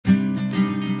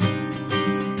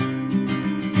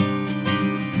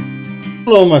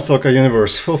Hello my soccer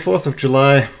universe. For 4th of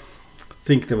July, I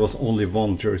think there was only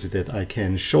one jersey that I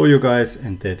can show you guys,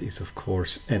 and that is of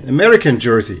course an American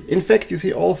jersey. In fact, you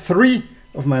see all three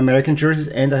of my American jerseys,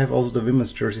 and I have also the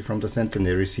women's jersey from the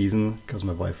centenary season, because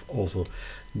my wife also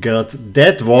got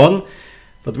that one.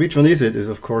 But which one is it? Is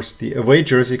of course the away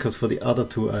jersey, because for the other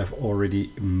two I've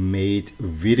already made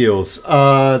videos.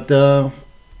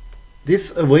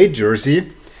 This away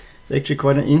jersey, it's actually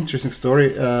quite an interesting story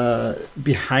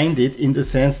behind it, in the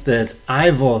sense that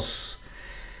I was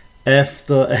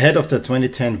ahead of the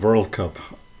 2010 World Cup.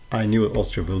 I knew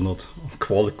Austria will not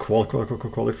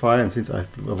qualify, and since I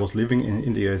was living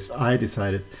in the US, I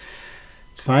decided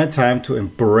it's finally time to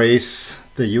embrace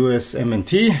the US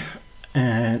MNT,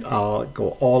 and I'll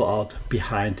go all out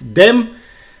behind them.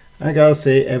 I gotta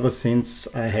say, ever since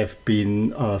I have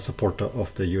been a supporter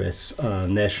of the US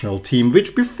national team,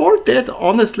 which before that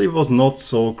honestly was not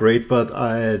so great, but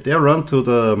they run to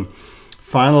the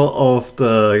final of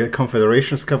the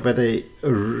Confederations Cup, where they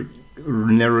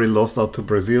narrowly lost out to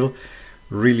Brazil.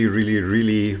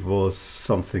 Really was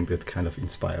something that kind of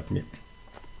inspired me.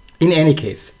 In any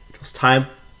case, it was time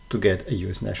to get a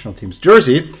US national team's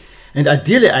jersey. And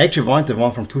ideally, I actually want the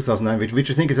one from 2009,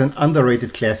 which I think is an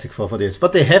underrated classic for this.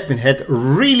 But they have had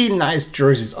really nice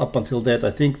jerseys up until that.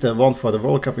 I think the one for the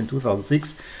World Cup in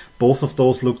 2006, both of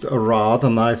those looked rather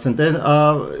nice. And then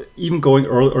even going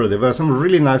early, there were some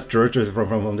really nice jerseys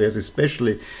from this,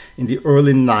 especially in the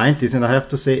early 90s. And I have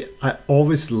to say, I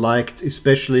always liked,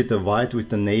 especially the white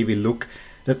with the navy look.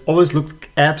 That always looked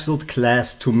absolute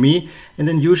class to me. And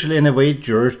then usually an away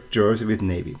jersey with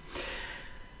navy.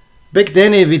 Back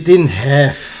then we didn't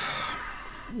have,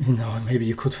 you know, maybe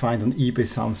you could find on eBay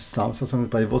some or something,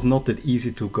 but it was not that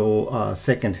easy to go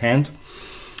second hand.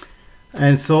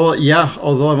 And so, yeah,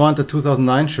 although I wanted a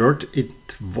 2009 shirt, it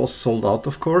was sold out,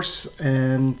 of course.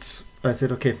 And I said,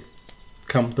 okay,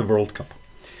 come the World Cup.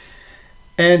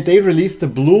 And they released the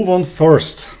blue one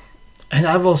first. And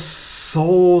I was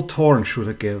so torn. Should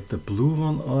I get the blue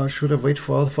one or should I wait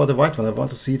for the white one? I want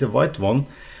to see the white one.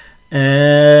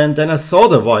 And then I saw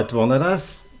the white one, and I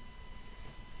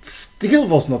still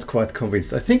was not quite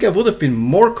convinced. I think I would have been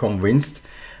more convinced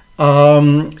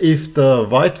if the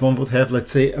white one would have,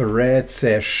 let's say, a red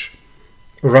sash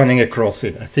running across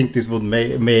it. I think this would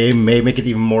may make it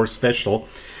even more special.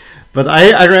 But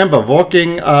I remember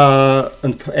walking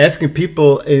and asking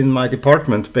people in my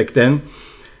department back then,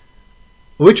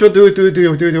 which one do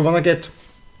you want to get?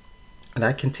 And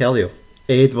I can tell you,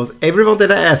 it was everyone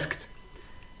that I asked.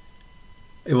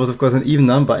 It was of course an even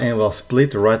number, and it was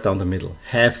split right down the middle.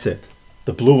 Half said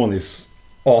the blue one is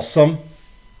awesome,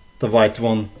 the white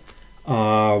one,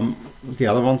 the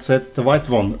other one said the white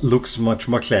one looks much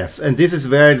more class. And this is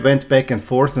where it went back and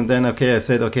forth, and then okay, I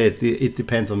said okay, it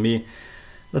depends on me.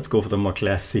 Let's go for the more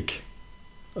classic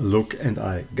look, and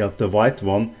I got the white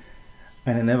one,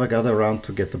 and I never got around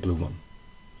to get the blue one,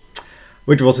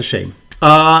 which was a shame.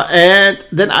 And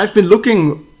then I've been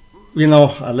looking. You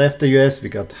know, I left the US, I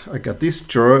got this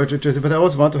jersey, but I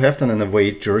always want to have an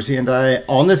away jersey, and I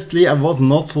honestly was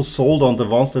not so sold on the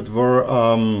ones that were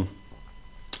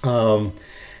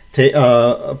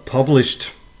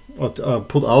published or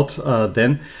put out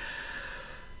then.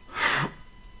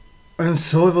 And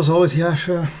so it was always, yeah,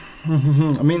 sure.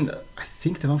 I mean, I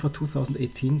think the one for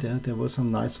 2018 there were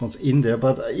some nice ones in there,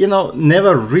 but you know,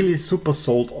 never really super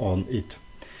sold on it.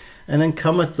 And then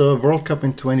come at the World Cup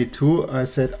in 22, I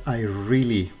said I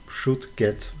really should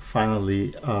get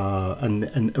finally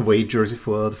an away jersey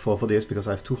for this, because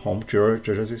I have two home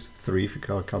jerseys, three if you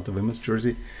count the women's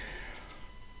jersey.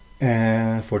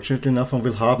 And fortunately enough, on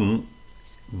Willhaben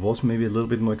was maybe a little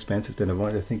bit more expensive than I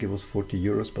wanted. I think it was 40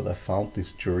 euros, but I found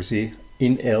this jersey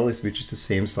in L, which is the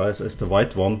same size as the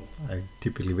white one. I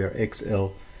typically wear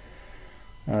XL.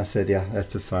 And I said, yeah,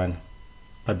 that's a sign.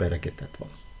 I better get that one.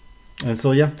 And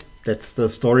so, yeah. That's the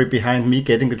story behind me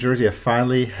getting the jersey. I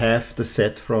finally have the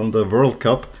set from the World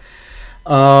Cup.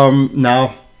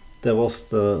 Now, there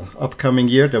was the upcoming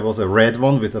year, there was a red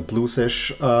one with a blue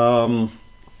sash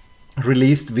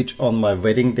released, which on my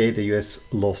wedding day, the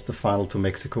US lost the final to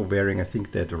Mexico wearing, I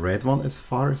think, that red one, as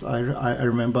far as I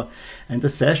remember. And the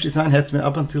sash design has been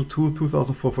up until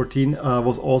 2014,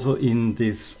 was also in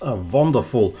this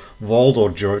wonderful Waldo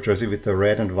jersey with the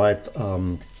red and white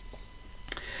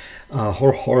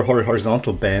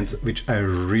horizontal bands, which I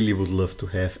really would love to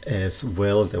have as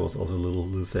well. There was also a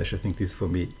little sash. I think this is for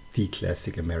me the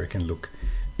classic American look,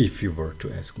 if you were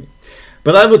to ask me.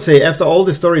 But I would say, after all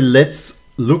the story, let's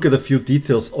look at a few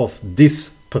details of this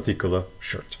particular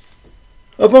shirt.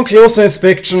 Upon closer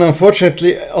inspection,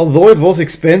 unfortunately, although it was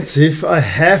expensive, I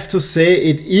have to say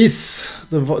it is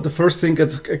the first thing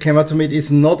that came out to me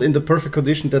is not in the perfect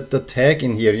condition. That the tag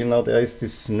in here, you know, there is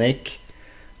this snake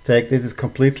tag. This is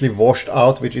completely washed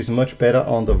out, which is much better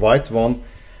on the white one.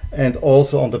 And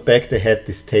also on the back they had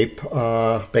this tape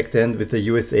back then with the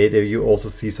USA. There you also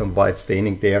see some white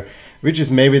staining there, which is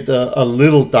maybe a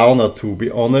little downer, to be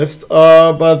honest.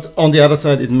 But on the other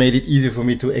side, it made it easier for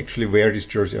me to actually wear this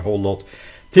jersey a whole lot.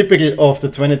 Typically of the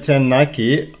 2010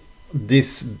 Nike,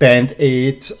 this Band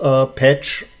Aid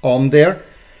patch on there.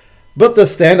 But the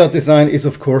standout design is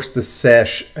of course the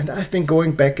sash. And I've been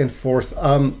going back and forth.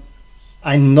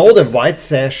 I know the white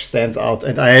sash stands out,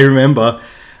 and I remember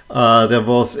there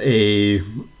was a,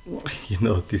 you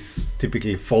know, this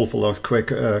typically follows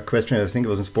question. I think it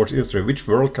was in Sports Illustrated. Which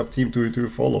World Cup team do you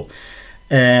follow?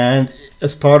 And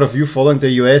as part of you following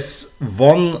the US,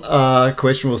 one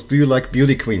question was, do you like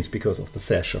beauty queens? Because of the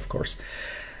sash, of course.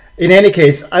 In any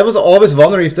case, I was always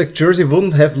wondering if the jersey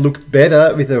wouldn't have looked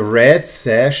better with a red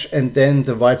sash and then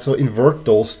the white. So invert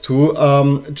those two,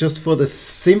 just for the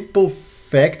simple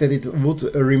fact that it would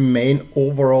remain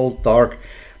overall dark.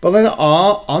 But then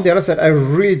on the other side, I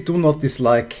really do not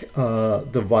dislike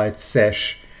the white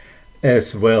sash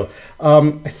as well.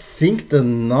 I think the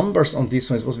numbers on this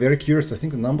one, it was very curious. I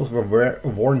think the numbers were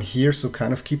worn here, so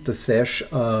kind of keep the sash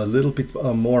a little bit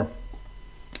more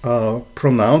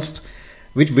pronounced,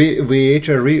 which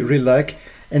I really like.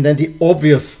 And then the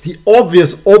obvious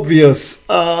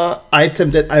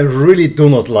item that I really do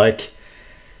not like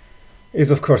is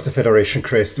of course the Federation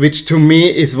crest, which to me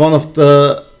is one of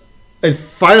the... And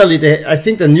finally, I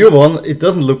think the new one, it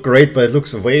doesn't look great, but it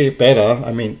looks way better.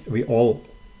 I mean,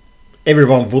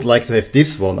 everyone would like to have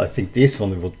this one. I think this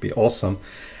one would be awesome.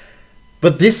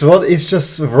 But this one is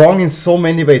just wrong in so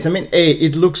many ways. I mean,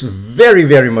 it looks very,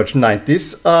 very much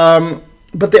 90s.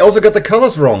 But they also got the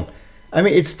colors wrong. I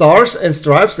mean, it's stars and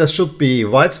stripes. There should be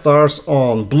white stars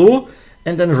on blue,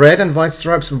 and then red and white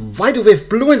stripes. Why do we have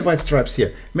blue and white stripes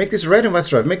here? Make this red and white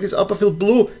stripe. Make this upper field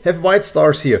blue. Have white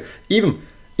stars here. Even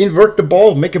invert the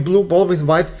ball, make a blue ball with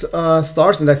white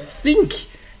stars, and I think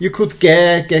you could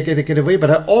get away. But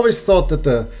I always thought that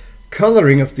the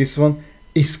coloring of this one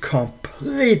is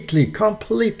completely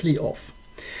off.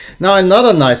 Now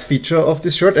another nice feature of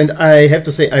this shirt, and I have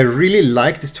to say I really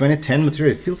like this 2010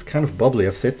 material. It feels kind of bubbly.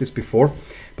 I've said this before.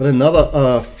 But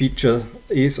another feature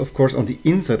is, of course, on the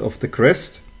inside of the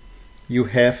crest you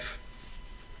have,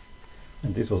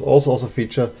 and this was also a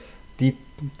feature,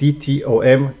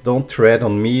 DTOM, don't tread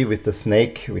on me, with the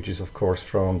snake, which is of course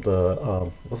from the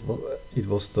it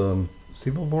was the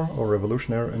Civil War or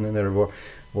Revolutionary and then War,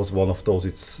 was one of those.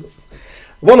 It's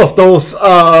one of those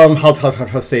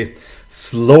how say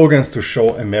slogans to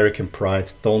show American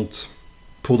pride. Don't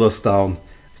put us down.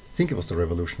 I think it was the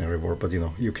Revolutionary War, but you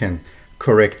know, you can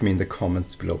correct me in the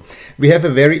comments below. We have a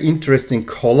very interesting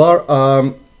collar.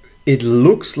 It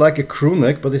looks like a crew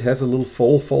neck, but it has a little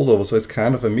fold over, so it's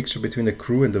kind of a mixture between a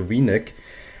crew and a V-neck.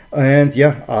 And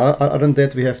yeah, other than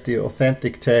that, we have the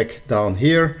authentic tag down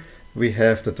here. We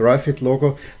have the Dri-FIT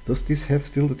logo. Does this have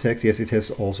still the tags? Yes, it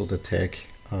has also the tag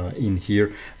in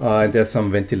here. And there's some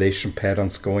ventilation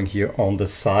patterns going here on the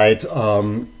side,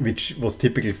 which was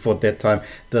typically for that time.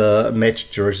 The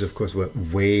matched jerseys, of course, were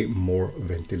way more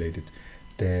ventilated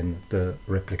than the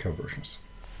replica versions.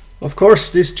 Of course,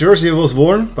 this jersey was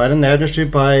worn by the Nike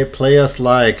by players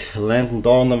like Landon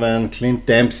Donovan, Clint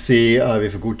Dempsey,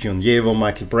 with Gucci Onyewu,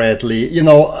 Michael Bradley, you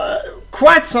know,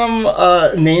 quite some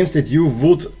names that you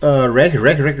would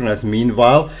recognize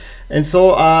meanwhile. And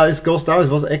so this goes down.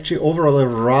 It was actually overall a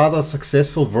rather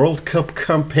successful World Cup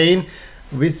campaign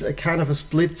with a kind of a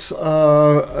split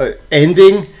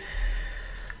ending.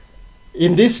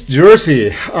 In this jersey,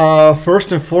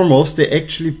 first and foremost, they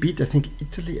actually beat, I think,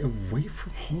 Italy away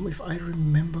from home, if I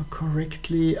remember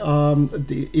correctly.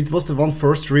 It was the one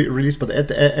first release, but at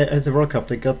the World Cup,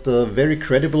 they got the very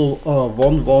credible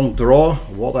 1-1 draw,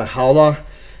 what a howler,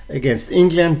 against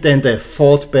England. Then they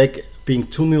fought back, being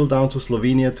 2-0 down to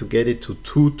Slovenia to get it to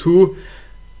 2-2.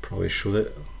 Probably should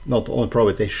have, not only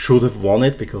probably, they should have won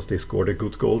it because they scored a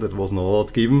good goal that was not a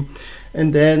lot given.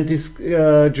 And then this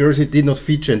jersey did not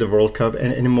feature in the World Cup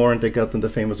anymore, and they got the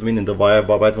famous win in the white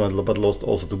one, but lost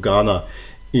also to Ghana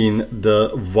in the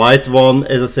white one.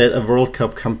 As I said, a World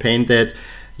Cup campaign that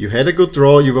you had a good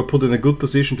draw, you were put in a good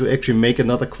position to actually make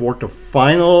another quarter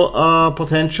final,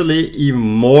 potentially even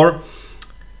more.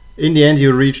 In the end,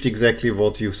 you reached exactly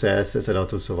what you set out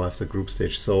to survive the group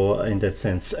stage. So in that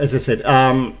sense, as I said,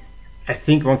 I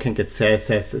think one can get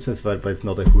satisfied, but it's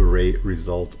not a hooray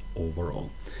result overall.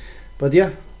 But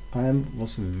yeah, I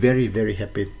was very, very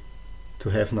happy to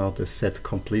have now the set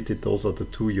completed. Those are the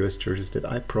two US jerseys that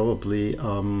I probably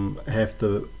have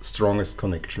the strongest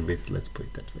connection with, let's put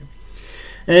it that way.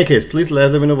 In any case, please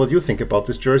let me know what you think about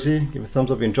this jersey. Give a thumbs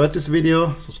up if you enjoyed this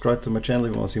video. Subscribe to my channel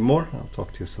if you want to see more. I'll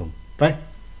talk to you soon. Bye.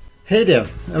 Hey there,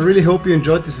 I really hope you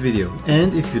enjoyed this video,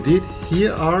 and if you did,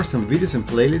 here are some videos and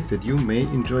playlists that you may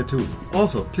enjoy too.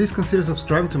 Also, please consider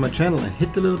subscribing to my channel and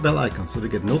hit the little bell icon so to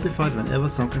get notified whenever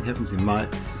something happens in my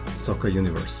soccer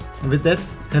universe. And with that,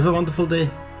 have a wonderful day.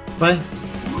 Bye.